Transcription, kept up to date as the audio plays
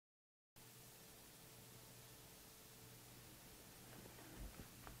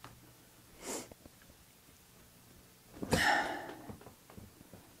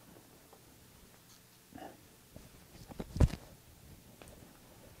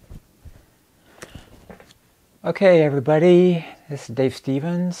Okay, everybody, this is Dave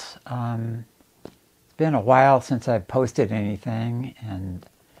Stevens. It's been a while since I've posted anything, and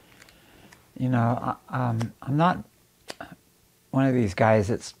I'm not one of these guys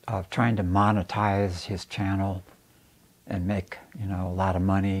that's trying to monetize his channel and make a lot of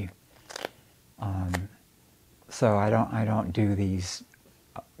money. So I don't do these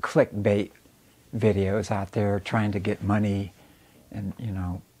clickbait videos out there trying to get money and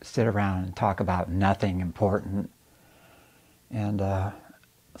sit around and talk about nothing important. And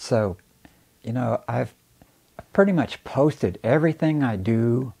so I've pretty much posted everything I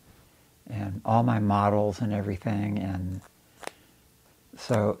do and all my models and everything, and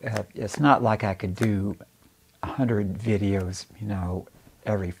so it's not like I could do 100 videos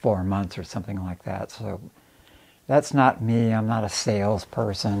every 4 months or something like that. So that's not me. I'm not a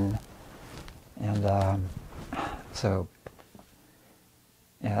salesperson. And so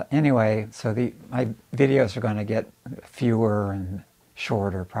anyway, so my videos are going to get fewer and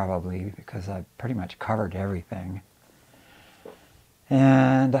shorter probably because I've pretty much covered everything.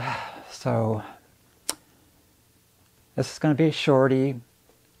 And so this is going to be a shorty.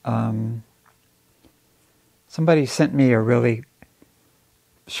 Somebody sent me a really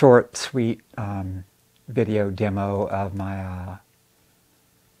short, sweet video demo of my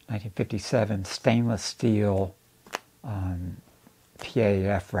 1957 stainless steel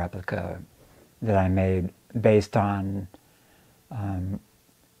PAF replica that I made based on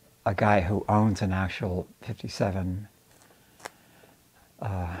a guy who owns an actual 57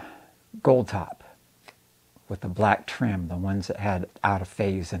 gold top with the black trim, the ones that had out of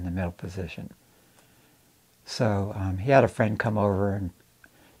phase in the middle position. So he had a friend come over and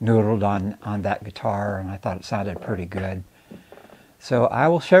noodled on that guitar, and I thought it sounded pretty good. So I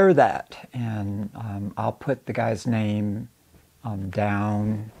will share that, and I'll put the guy's name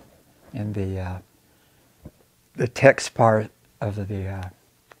down in the text part of the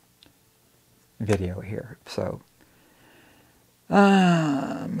video here. So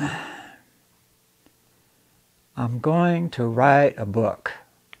I'm going to write a book,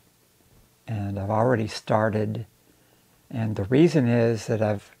 and I've already started. And the reason is that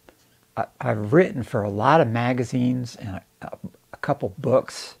I've written for a lot of magazines and a couple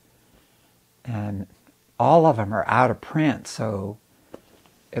books, and all of them are out of print. So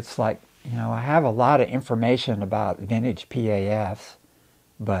it's like, I have a lot of information about vintage PAFs,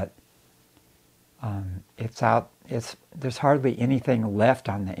 but there's hardly anything left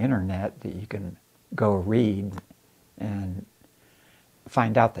on the internet that you can go read and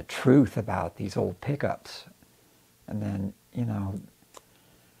find out the truth about these old pickups. And then,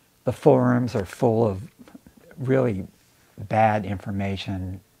 the forums are full of really bad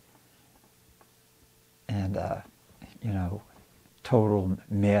information and, total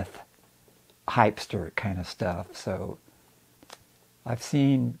myth, hypester kind of stuff. So I've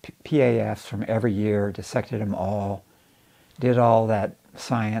seen PAFs from every year, dissected them all, did all that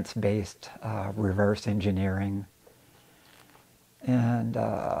science-based reverse engineering, and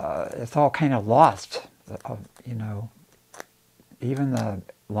it's all kind of lost. Even the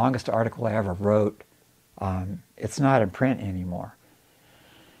longest article I ever wrote, it's not in print anymore.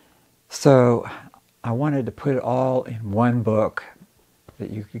 So I wanted to put it all in one book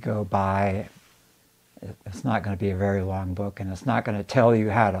that you could go buy. It's not going to be a very long book, and it's not going to tell you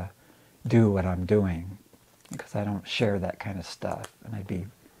how to do what I'm doing, because I don't share that kind of stuff, and I'd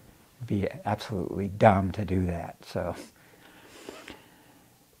be absolutely dumb to do that. So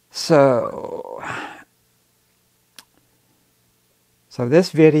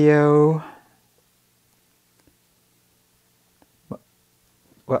this video,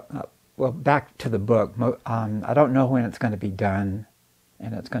 well, back to the book. I don't know when it's going to be done,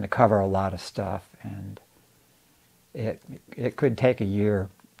 and it's going to cover a lot of stuff, and it could take a year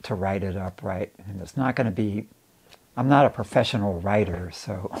to write it up right, and it's not going to be, I'm not a professional writer,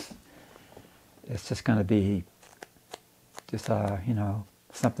 so it's just going to be just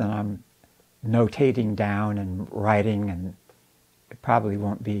something I'm notating down and writing, and it probably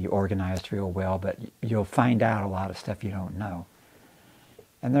won't be organized real well, but you'll find out a lot of stuff you don't know.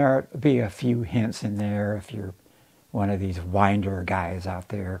 And there'll be a few hints in there if you're one of these winder guys out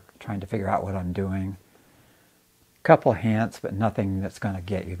there trying to figure out what I'm doing. A couple hints, but nothing that's going to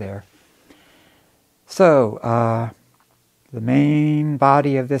get you there. So, the main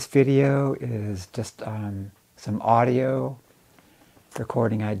body of this video is just some audio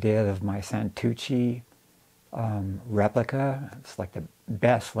recording I did of my Santucci Replica. It's like the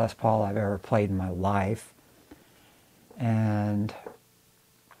best Les Paul I've ever played in my life. And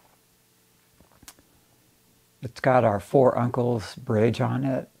it's got our Four Uncles bridge on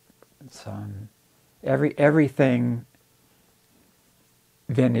it. It's everything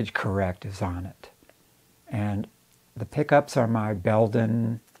vintage correct is on it. And the pickups are my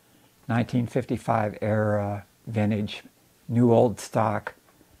Belden 1955 era vintage new old stock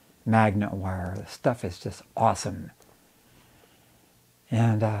magnet wire. The stuff is just awesome.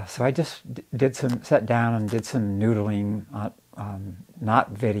 And so I just sat down and did some noodling,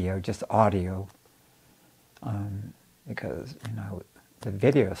 not video, just audio, because, you know, the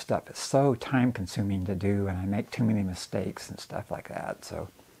video stuff is so time consuming to do, and I make too many mistakes and stuff like that. So,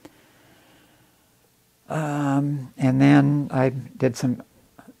 and then I did some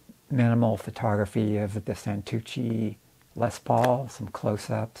minimal photography of the Santucci Les Paul, some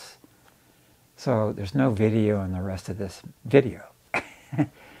close-ups. So there's no video in the rest of this video.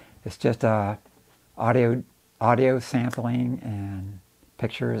 It's just audio sampling and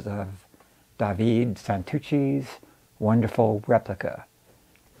pictures of David Santucci's wonderful Replica,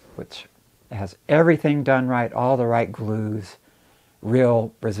 which has everything done right, all the right glues,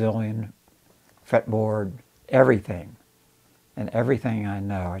 real Brazilian fretboard, everything. And everything I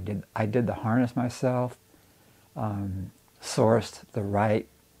know. I did the harness myself, sourced the right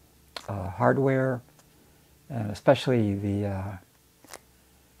hardware, and especially the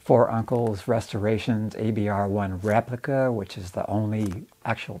Four Uncles Restorations ABR1 replica, which is the only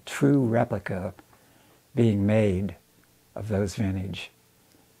actual true replica being made of those vintage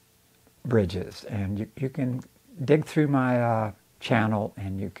bridges. And you can dig through my channel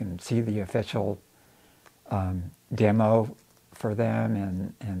and you can see the official demo for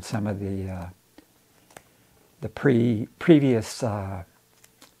them and some of the previous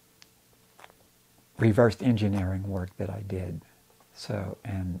reverse engineering work that I did. So,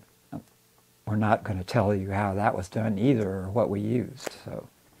 and we're not going to tell you how that was done either or what we used. So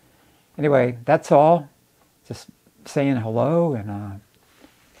anyway, that's all. Just saying hello, and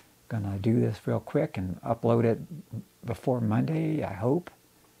gonna do this real quick and upload it before Monday, I hope.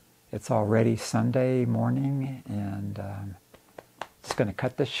 It's already Sunday morning, and just gonna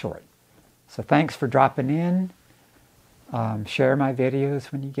cut this short. So thanks for dropping in. Share my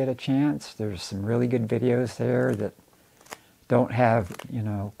videos when you get a chance. There's some really good videos there that don't have, you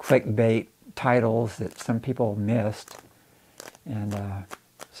know, clickbait titles that some people missed. And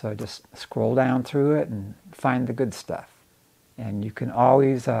so just scroll down through it and find the good stuff. And you can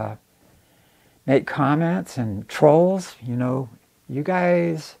always make comments and trolls. You know, you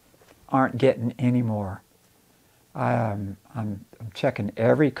guys aren't getting any more. I'm checking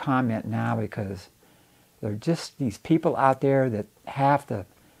every comment now because there are just these people out there that have to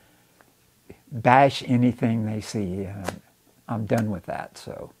bash anything they see. I'm done with that.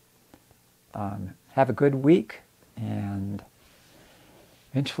 So have a good week, and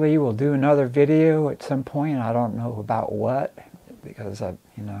eventually we'll do another video at some point. I don't know about what, because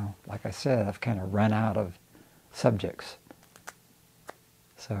you know, like I said, I've kind of run out of subjects.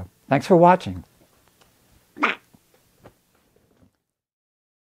 So thanks for watching.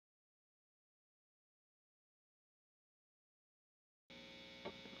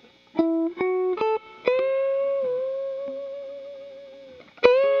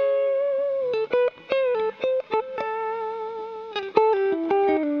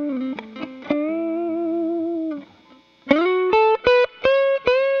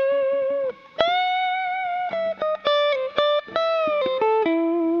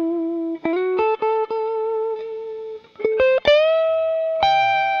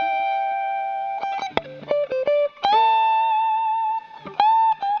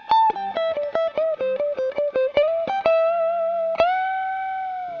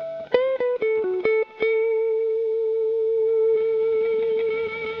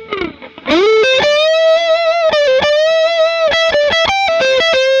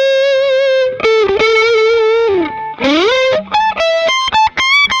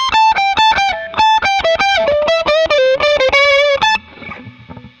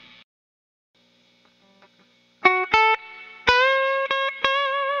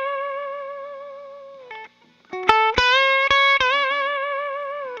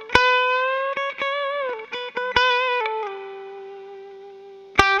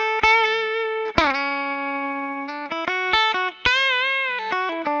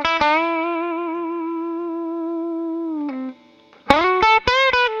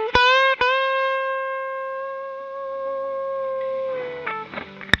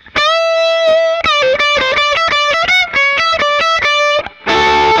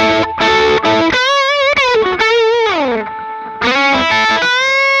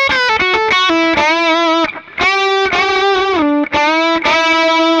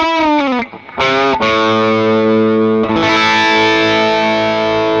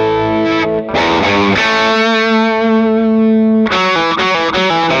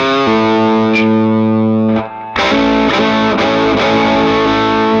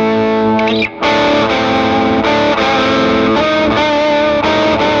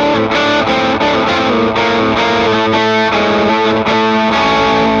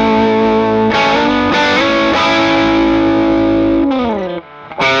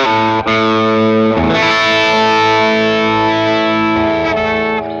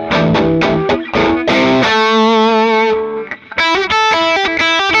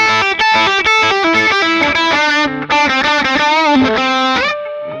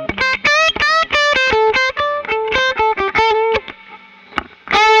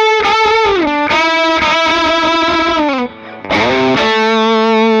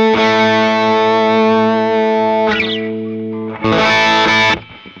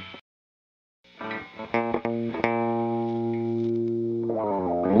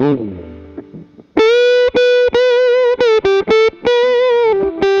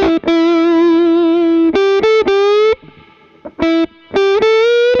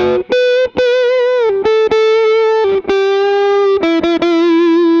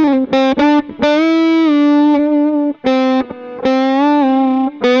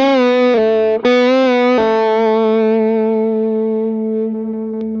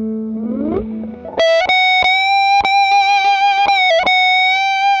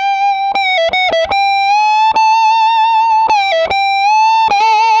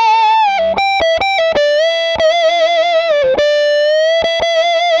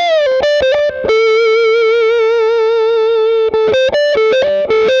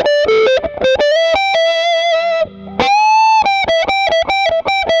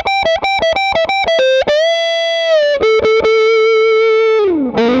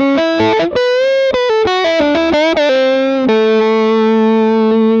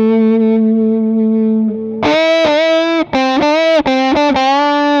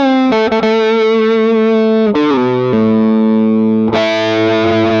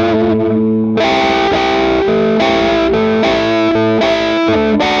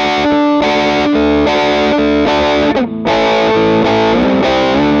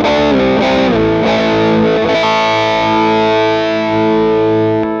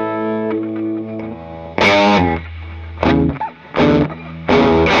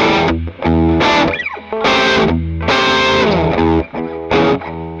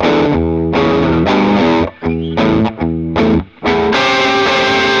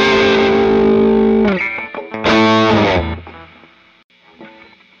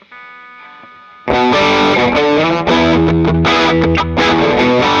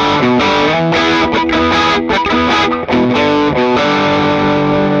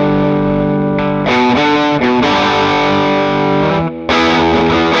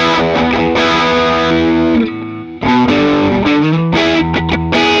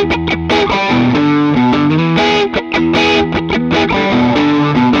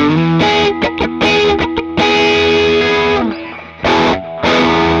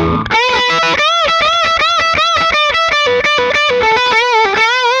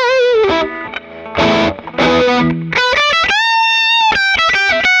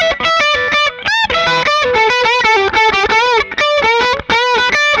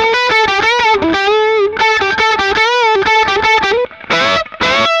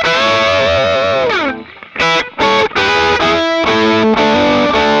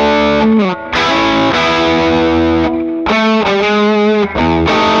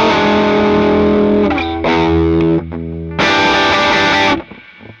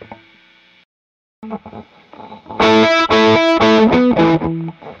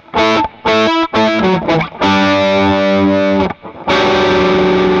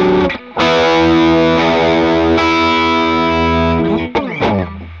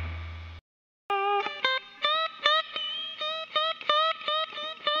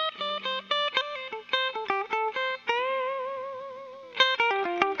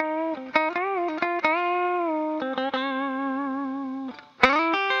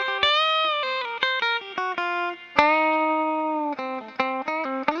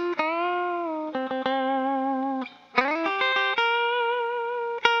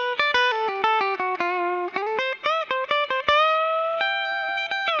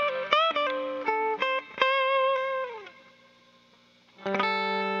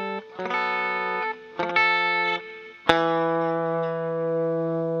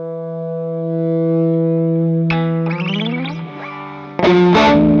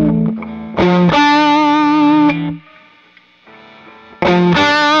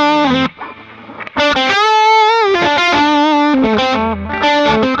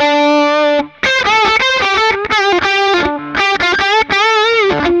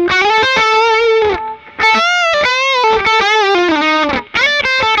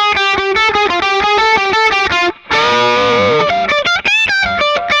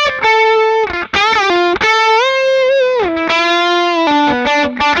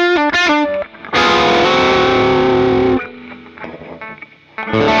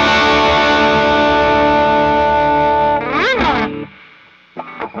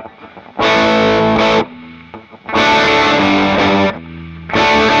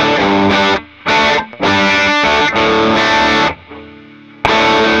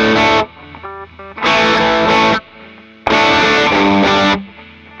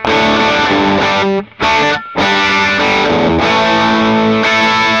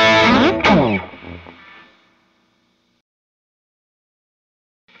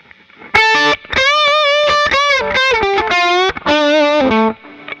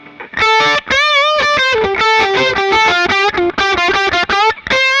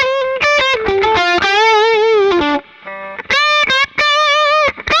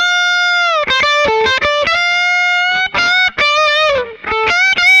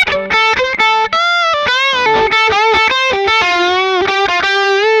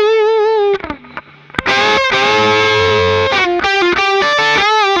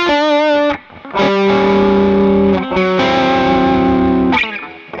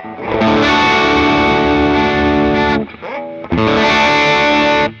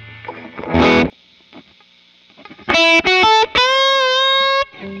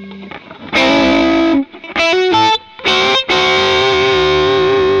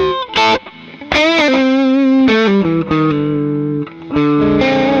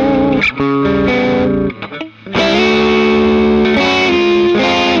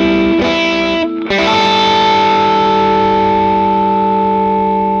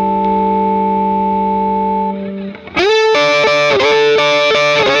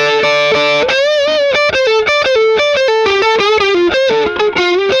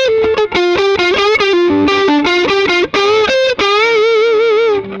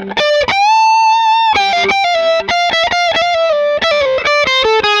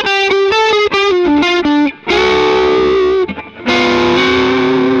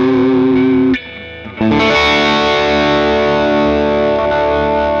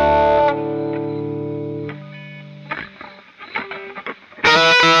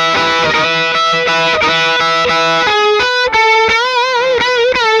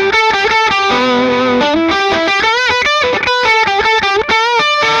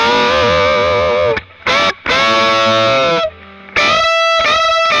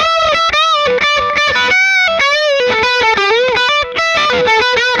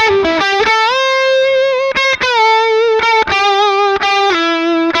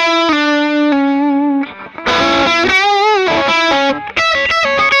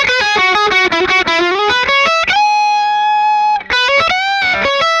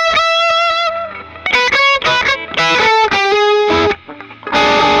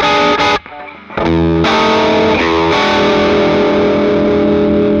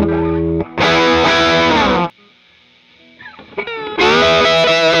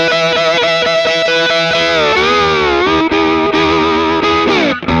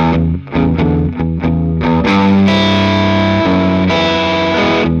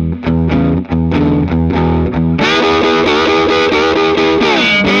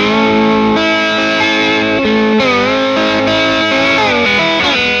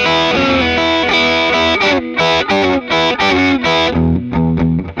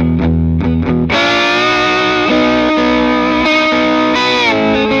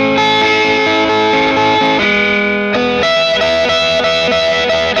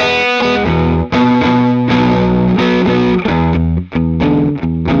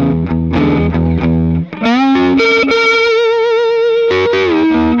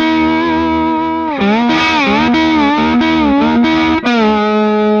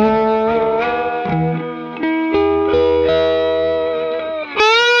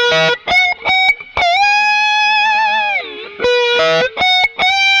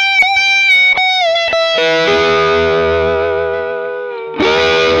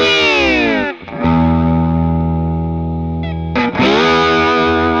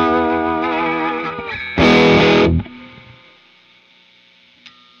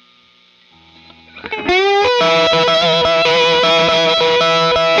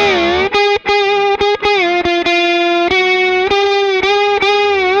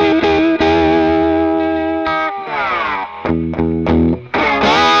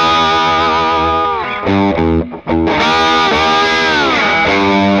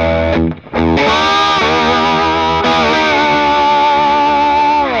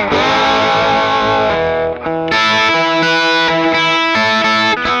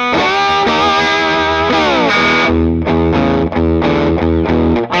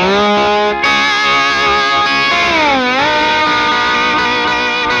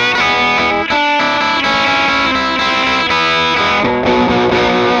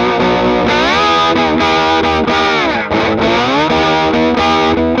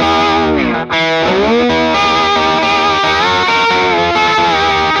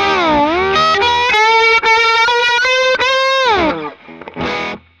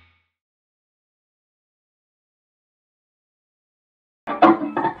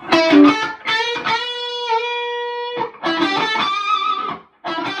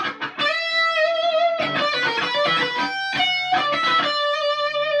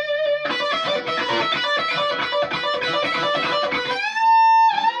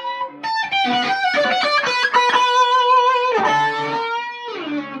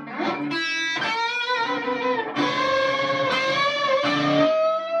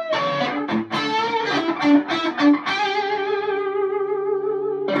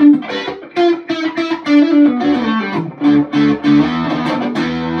 Bye.